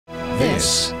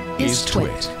This is TWiT.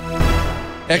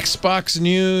 Xbox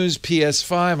news,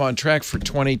 PS5 on track for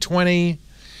 2020.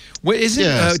 What is it?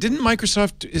 Yes. Didn't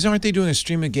Microsoft, aren't they doing a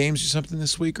stream of games or something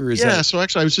this week? Or is so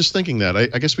actually I was just thinking that. I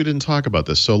guess we didn't talk about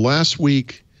this. So last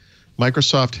week,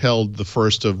 Microsoft held the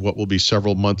first of what will be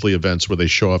several monthly events where they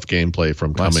show off gameplay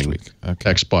from coming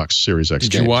Xbox Series X games.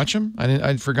 Did you watch them?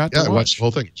 I forgot to watch. Yeah, I watched the whole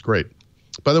thing. It's great.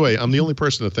 By the way, I'm the only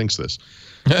person that thinks this.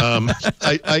 I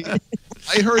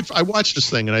watched this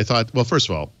thing and I thought, well, first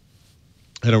of all,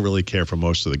 I don't really care for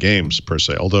most of the games per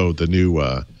se, although the new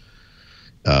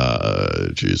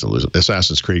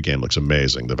Assassin's Creed game looks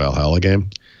amazing, the Valhalla game.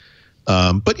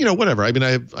 But you know, whatever. I mean,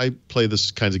 I play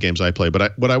this kinds of games I play,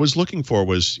 but what I was looking for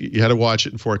was you had to watch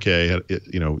it in 4K.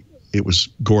 It was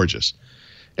gorgeous,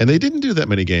 and they didn't do that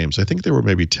many games. I think there were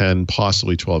maybe 10,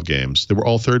 possibly 12 games. They were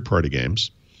all third-party games.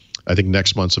 I think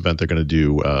next month's event they're going to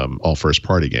do all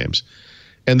first-party games,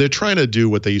 and they're trying to do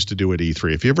what they used to do at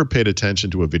E3. If you ever paid attention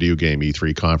to a video game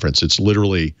E3 conference, it's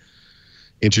literally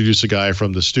introduce a guy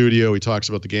from the studio. He talks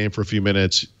about the game for a few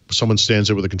minutes. Someone stands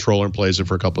there with a controller and plays it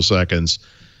for a couple of seconds.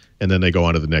 And then they go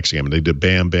on to the next game, and they do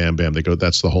bam, bam, bam. They go,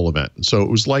 that's the whole event. And so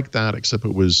it was like that, except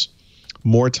it was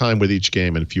more time with each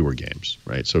game and fewer games,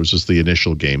 right? So it was just the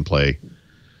initial gameplay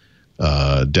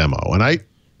demo. And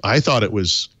I thought it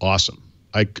was awesome.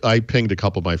 I pinged a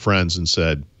couple of my friends and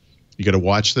said, you got to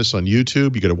watch this on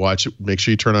YouTube. You got to watch it. Make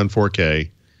sure you turn on 4K.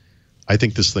 I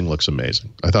think this thing looks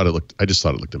amazing. I just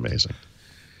thought it looked amazing.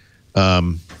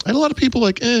 I had a lot of people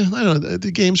like, I don't know,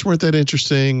 the games weren't that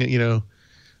interesting, you know.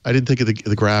 I didn't think of the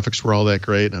graphics were all that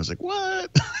great. And I was like, what?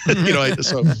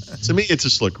 So to me, it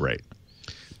just looked great.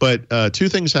 But two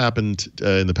things happened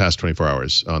in the past 24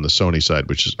 hours on the Sony side,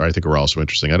 which I think are also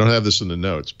interesting. I don't have this in the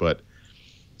notes, but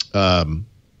I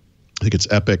think it's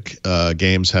Epic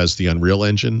Games has the Unreal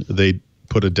Engine. They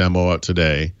put a demo out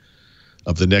today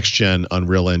of the next-gen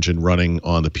Unreal Engine running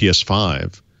on the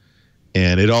PS5.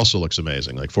 And it also looks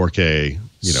amazing, like 4K.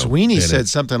 Sweeney said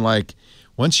something like,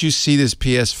 once you see this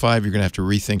PS5, you're going to have to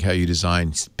rethink how you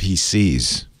design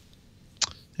PCs.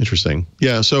 Interesting.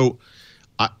 Yeah, so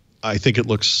I think it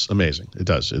looks amazing. It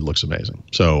does. It looks amazing.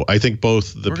 So I think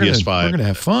both the PS5... We're going to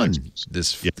have fun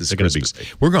this Christmas.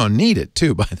 We're going to need it,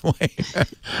 too, by the way.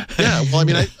 Yeah, well,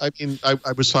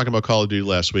 I was talking about Call of Duty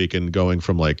last week and going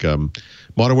from, like,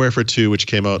 Modern Warfare 2, which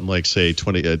came out in, like, say,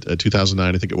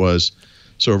 2009, I think it was.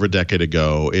 So over a decade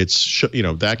ago, it's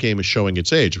that game is showing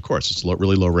its age. Of course, it's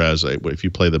really low res. If you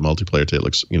play the multiplayer today, it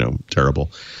looks terrible.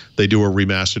 They do a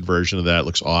remastered version of that. It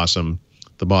looks awesome.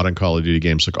 The modern Call of Duty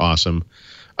games look awesome.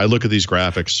 I look at these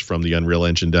graphics from the Unreal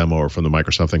Engine demo or from the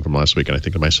Microsoft thing from last week, and I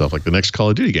think to myself, like, the next Call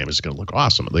of Duty game is going to look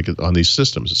awesome. Like, on these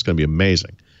systems, it's going to be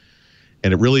amazing.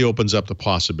 And it really opens up the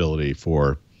possibility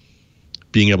for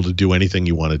being able to do anything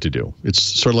you wanted to do. It's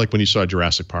sort of like when you saw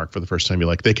Jurassic Park for the first time. You're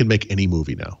like, they can make any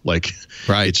movie now. Like,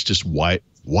 right. It's just wide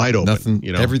open.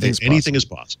 Anything is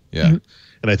possible. Yeah.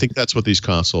 And I think that's what these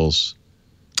consoles.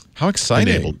 How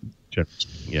exciting!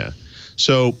 Yeah.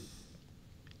 So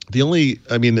the only,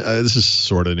 this is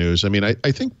sort of news. I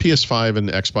think PS5 and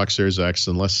Xbox Series X,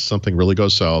 unless something really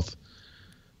goes south,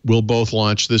 will both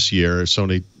launch this year.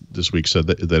 Sony this week said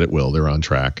that it will. They're on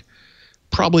track.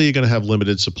 Probably going to have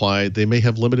limited supply. They may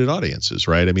have limited audiences,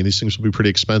 right? These things will be pretty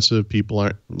expensive. People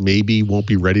won't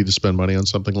be ready to spend money on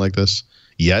something like this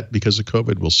yet because of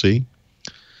COVID. We'll see.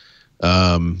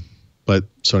 But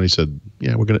Sony said,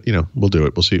 yeah, we're going to, we'll do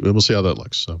it. We'll see how that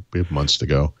looks. So we have months to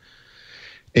go.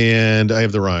 And I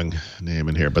have the wrong name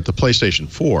in here, but the PlayStation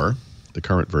 4, the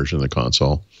current version of the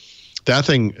console, that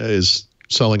thing is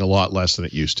selling a lot less than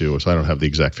it used to. So I don't have the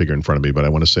exact figure in front of me, but I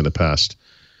want to say in the past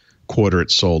quarter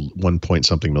it sold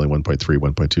 1.something million, 1.3,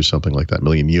 1.2 something like that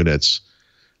million units.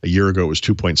 A year ago it was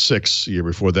 2.6. A year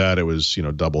before that it was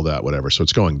double that, whatever. So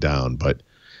it's going down, but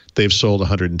they've sold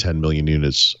 110 million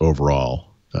units overall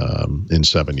in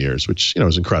 7 years, which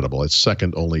is incredible. It's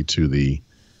second only to the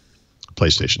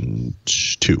PlayStation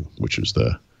 2, which is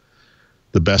the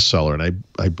best seller, and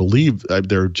I believe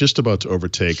they're just about to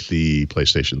overtake the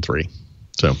PlayStation 3.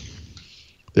 So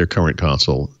their current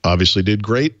console obviously did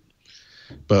great.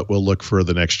 But we'll look for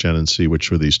the next gen and see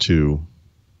which of these two.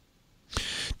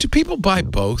 Do people buy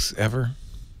both ever?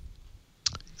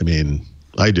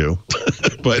 I do.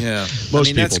 But yeah, most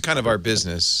people, that's kind of our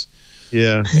business.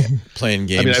 Yeah. Playing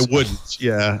games. I wouldn't.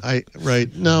 Yeah.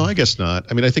 Right. No, I guess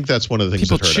not. I think that's one of the things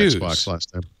people that hurt choose. Xbox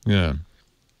last time. Yeah.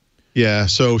 Yeah,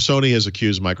 so Sony has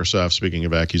accused Microsoft, speaking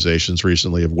of accusations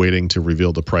recently, of waiting to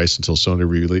reveal the price until Sony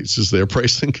releases their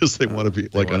pricing because they want to be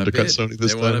undercut Sony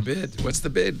this time. They want a bid. What's the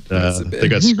bid? They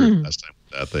got screwed last time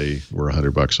with that. They were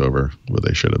 $100 over what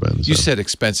they should have been. You said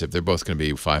expensive. They're both going to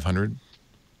be $500?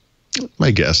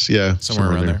 My guess, yeah.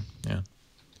 Somewhere around there. Yeah.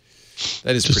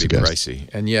 That is Just pretty pricey.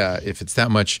 And yeah, if it's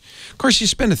that much, of course, you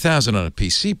spend $1,000 on a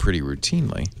PC pretty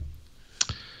routinely.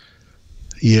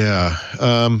 Yeah.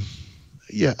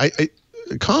 Yeah.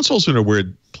 Consoles are in a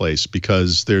weird place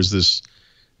because there's this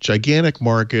gigantic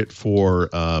market for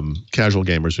casual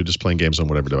gamers who are just playing games on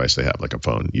whatever device they have, like a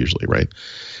phone usually, right?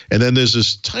 And then there's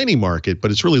this tiny market, but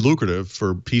it's really lucrative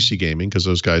for PC gaming because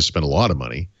those guys spend a lot of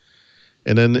money.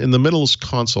 And then in the middle is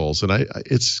consoles, and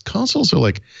consoles are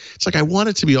like, it's like I want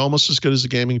it to be almost as good as a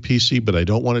gaming PC, but I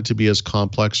don't want it to be as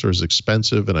complex or as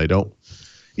expensive, and I don't,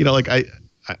 like I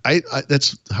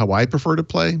that's how I prefer to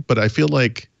play. But I feel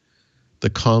like the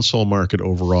console market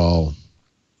overall,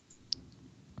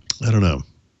 I don't know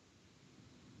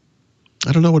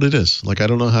what it is. Like I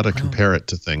don't know how to compare it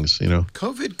to things.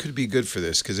 COVID could be good for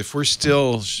this because if we're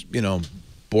still,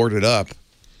 boarded up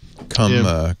come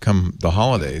the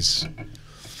holidays.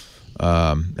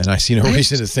 And I see no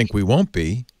reason to think we won't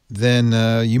be, then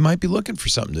you might be looking for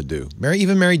something to do.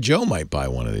 Even Mary Jo might buy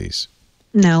one of these.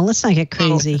 No, let's not get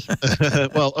crazy.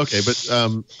 Well, okay, but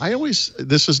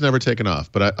this has never taken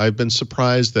off, but I've been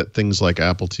surprised that things like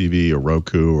Apple TV or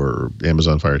Roku or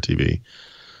Amazon Fire TV,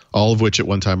 all of which at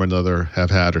one time or another have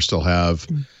had or still have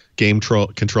game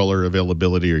controller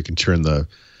availability, or you can turn the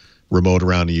remote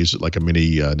around and use it like a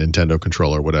mini Nintendo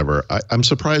controller or whatever. I'm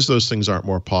surprised those things aren't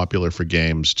more popular for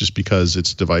games just because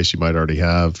it's a device you might already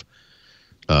have.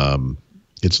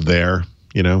 It's there,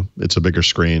 it's a bigger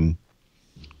screen.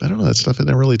 I don't know, that stuff, it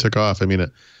never really took off. I mean,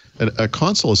 a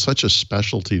console is such a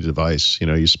specialty device.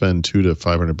 You spend $200 to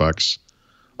 $500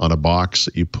 on a box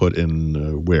that you put in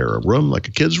a room, like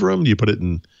a kid's room? You put it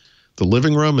in the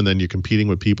living room, and then you're competing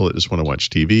with people that just want to watch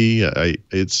TV.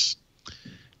 It's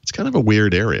kind of a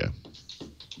weird area.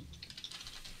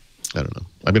 I don't know.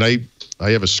 I mean,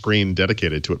 I have a screen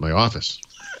dedicated to it in my office,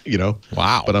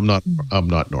 Wow. But I'm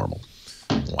not normal.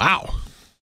 Wow.